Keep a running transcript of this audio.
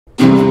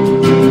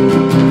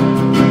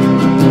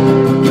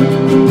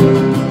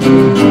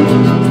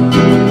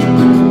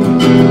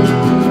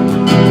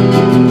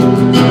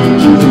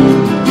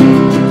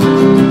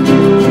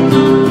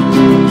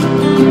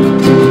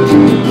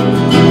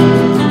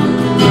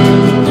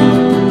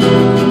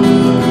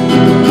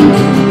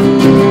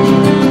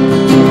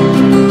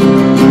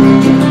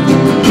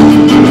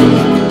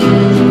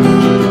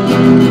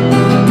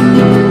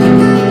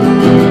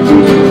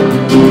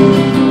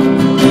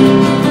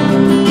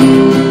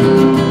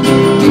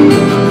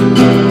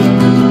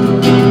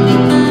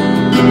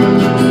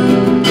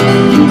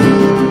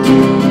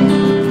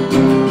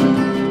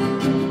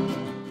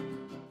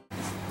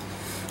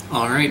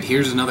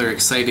another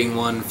exciting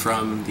one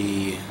from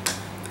the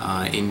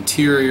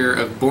interior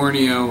of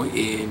Borneo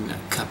in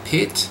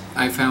Kapit.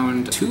 I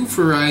found two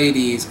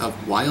varieties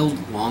of Wild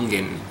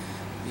Longan.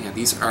 Yeah,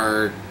 these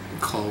are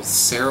called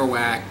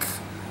Sarawak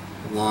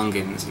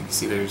Longans. You can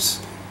see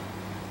there's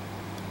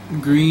a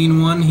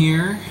green one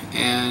here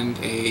and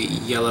a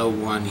yellow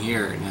one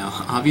here.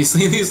 Now,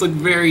 obviously these look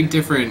very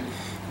different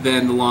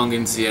than the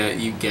Longans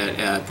you get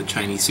at the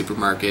Chinese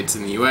supermarkets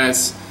in the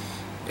US.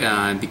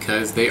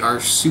 Because they are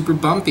super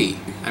bumpy.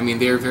 I mean,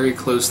 they are very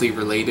closely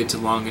related to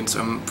Longans,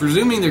 so I'm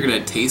presuming they're going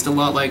to taste a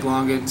lot like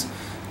Longans,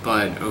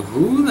 but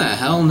who the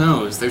hell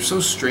knows? They're so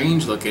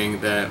strange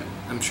looking that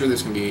I'm sure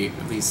there's going to be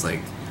at least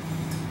like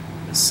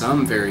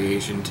some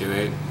variation to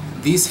it.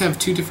 These have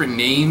two different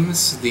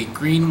names. The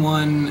green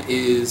one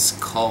is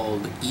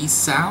called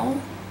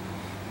Isao,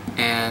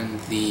 and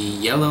the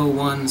yellow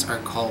ones are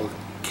called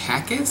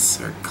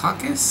Cacus or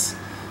Caucus.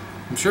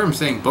 I'm sure I'm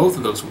saying both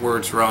of those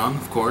words wrong,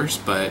 of course,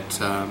 but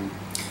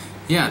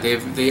yeah,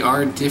 they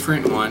are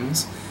different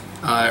ones.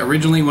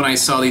 Originally, when I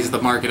saw these at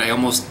the market, I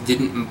almost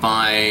didn't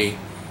buy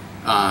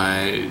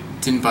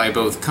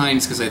both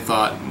kinds because I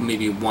thought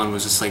maybe one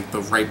was just like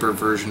the riper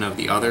version of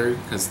the other.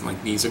 Because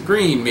like these are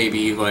green,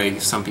 maybe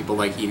like some people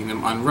like eating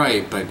them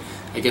unripe, but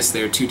I guess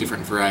they're two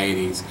different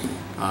varieties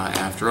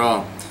after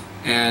all.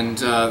 And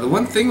the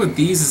one thing with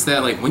these is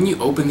that like when you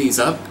open these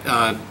up,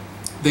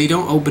 they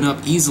don't open up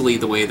easily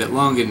the way that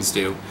Longans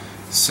do.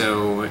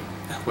 So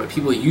what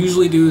people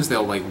usually do is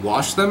they'll like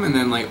wash them and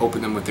then like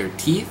open them with their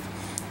teeth.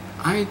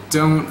 I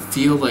don't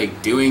feel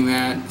like doing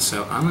that,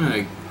 so I'm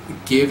gonna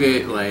give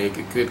it like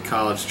a good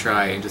college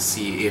try and just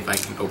see if I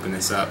can open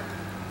this up.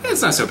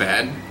 It's not so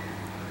bad.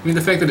 I mean,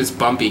 the fact that it's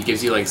bumpy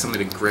gives you like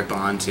something to grip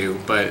onto,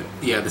 but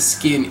yeah, the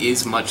skin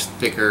is much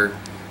thicker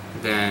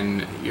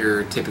than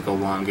your typical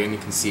Longan. You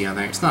can see on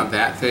there. It's not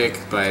that thick,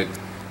 but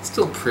it's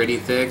still pretty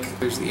thick.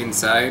 There's the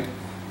inside.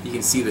 You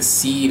can see the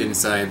seed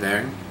inside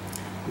there.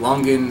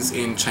 Longans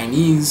in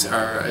Chinese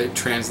it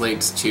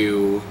translates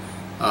to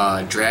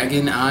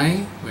dragon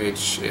eye,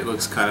 which it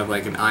looks kind of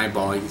like an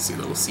eyeball. You can see a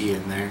little seed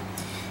in there,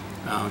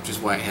 which is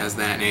why it has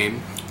that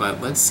name. But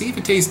let's see if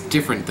it tastes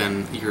different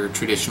than your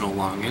traditional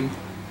Longan.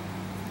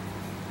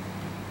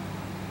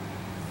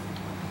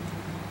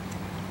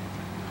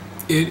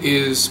 It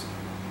is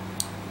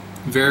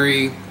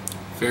very,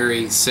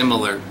 very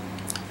similar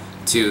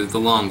to the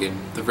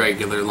Longan, the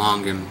regular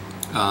Longan.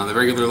 The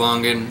regular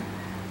Longan,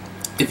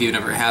 if you've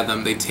never had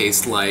them, they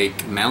taste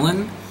like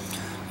melon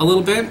a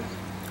little bit.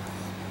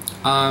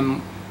 I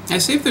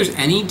say if there's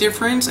any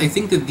difference, I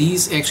think that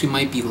these actually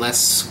might be less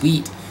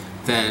sweet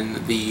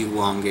than the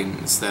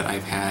Longans that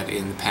I've had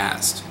in the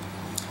past,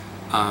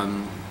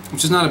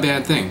 which is not a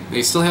bad thing.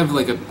 They still have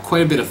like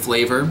quite a bit of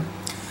flavor.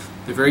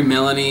 They're very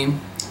melony,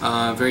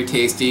 very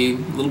tasty. A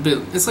little bit.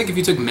 It's like if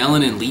you took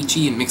melon and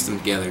lychee and mixed them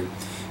together.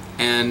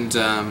 And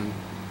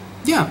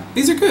yeah,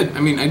 these are good. I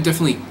mean, I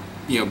definitely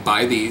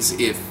buy these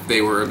if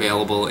they were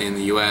available in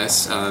the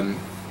US.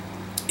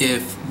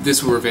 If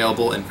this were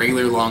available and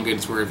regular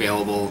Longans were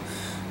available,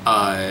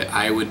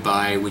 I would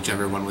buy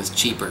whichever one was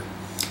cheaper.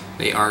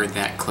 They are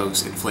that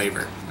close in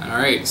flavor.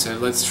 Alright, so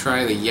let's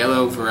try the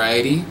yellow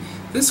variety.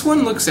 This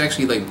one looks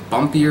actually like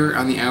bumpier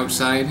on the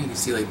outside. You can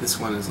see like this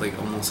one is like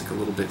almost like a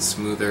little bit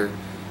smoother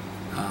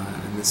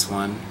than this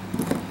one.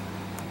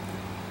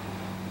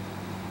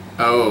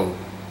 Oh,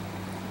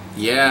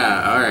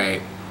 yeah,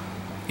 alright.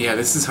 Yeah,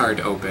 this is hard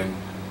to open.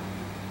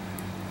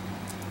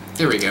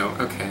 There we go,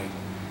 okay.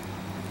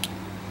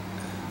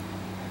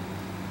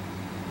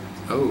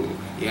 Oh,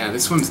 yeah,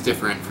 this one's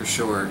different for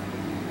sure.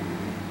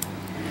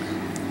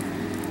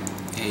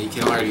 Yeah, you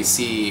can already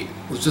see,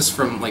 well, just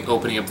from like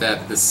opening up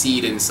that, the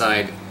seed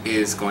inside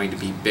is going to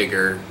be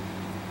bigger.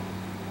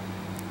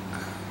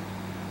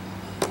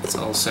 It's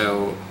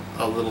also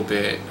a little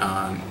bit,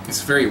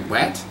 it's very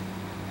wet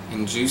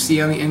and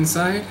juicy on the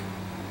inside.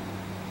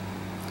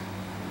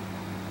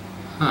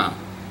 Huh.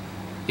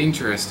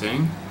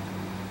 Interesting.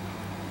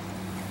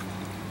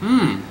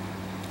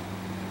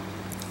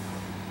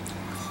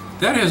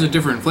 That has a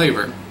different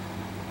flavor.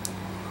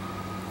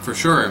 For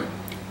sure.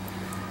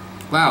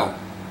 Wow.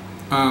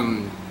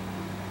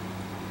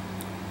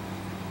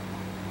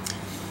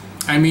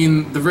 I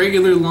mean, the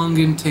regular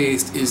Longan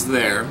taste is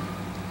there,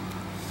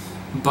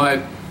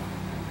 but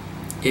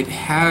it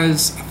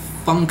has a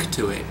funk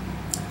to it.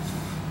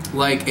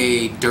 Like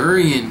a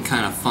durian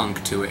kind of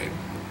funk to it,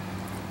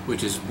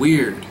 which is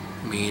weird.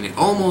 I mean, it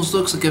almost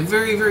looks like a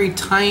very, very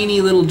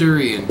tiny little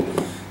durian.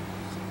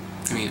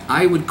 I mean,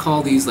 I would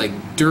call these like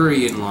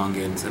durian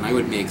Longans, and I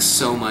would make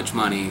so much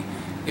money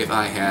if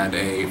I had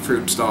a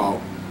fruit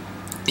stall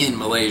in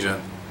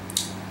Malaysia.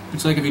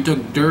 It's like if you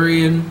took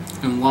durian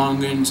and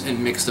Longans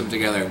and mixed them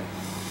together.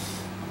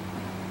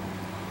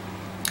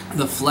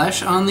 The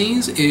flesh on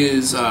these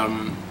is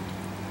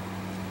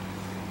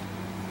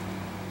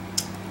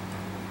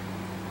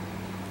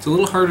it's a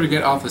little harder to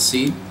get off the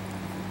seed.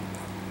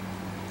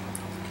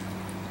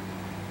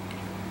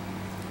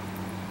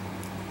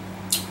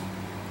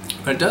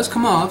 But it does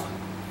come off.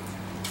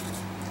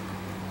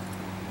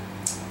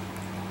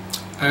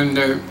 and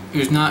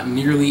there's not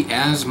nearly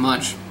as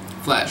much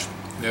flesh.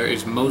 There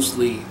is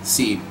mostly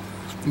seed.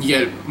 You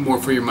get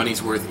more for your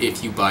money's worth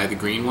if you buy the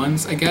green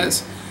ones, I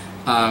guess.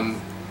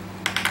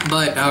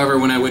 But however,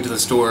 when I went to the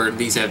store,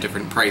 these have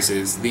different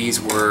prices. These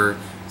were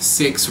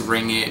 6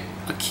 ringgit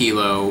a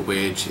kilo,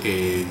 which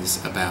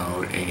is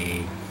about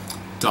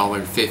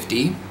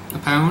 $1.50 a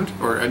pound,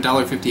 or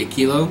 $1.50 a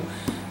kilo,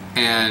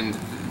 and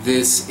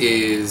this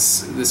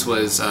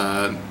was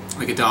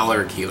like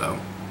 $1 a kilo.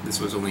 This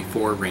was only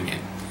 4 ringgit.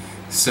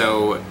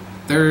 So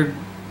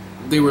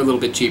they were a little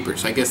bit cheaper.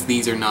 So I guess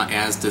these are not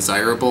as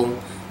desirable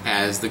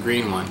as the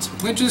green ones,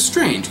 which is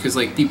strange because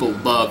like people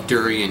love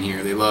durian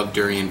here. They love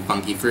durian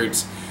funky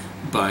fruits,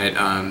 but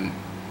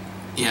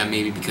yeah,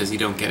 maybe because you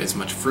don't get as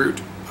much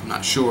fruit. I'm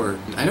not sure.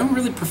 I don't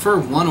really prefer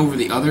one over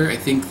the other. I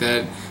think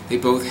that they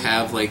both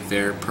have like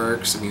their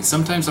perks. I mean,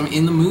 sometimes I'm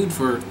in the mood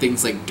for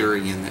things like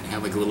durian that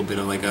have like a little bit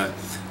of like a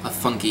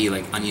funky,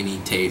 like oniony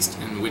taste,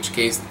 in which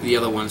case the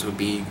other ones would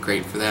be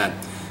great for that.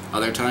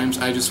 Other times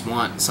I just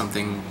want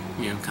something,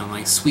 you know, kind of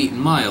like sweet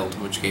and mild,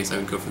 in which case I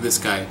would go for this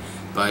guy.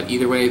 But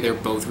either way, they're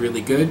both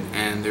really good,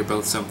 and they're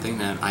both something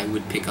that I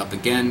would pick up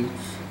again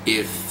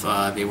if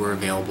they were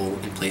available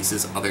in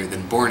places other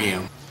than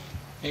Borneo.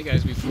 Hey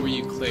guys, before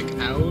you click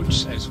out,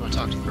 I just want to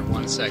talk to you for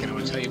 1 second. I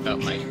want to tell you about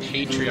my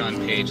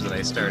Patreon page that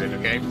I started,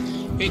 okay?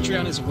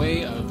 Patreon is a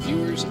way of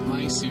viewers of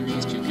my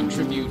series to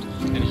contribute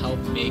and help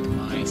make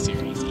my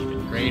series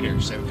even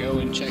greater. So go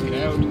and check it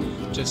out.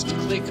 Just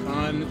click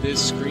on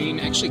this screen.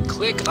 Actually,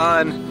 click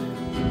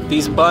on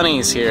these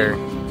bunnies here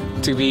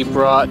to be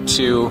brought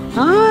to...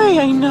 Hi,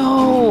 I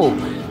know!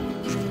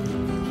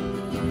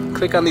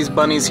 Click on these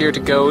bunnies here to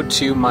go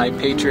to my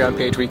Patreon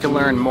page where you can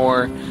learn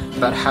more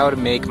about how to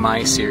make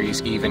my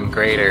series even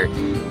greater.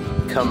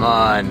 Come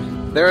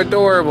on. They're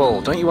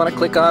adorable. Don't you want to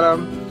click on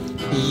them?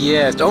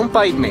 Yes, don't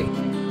bite me.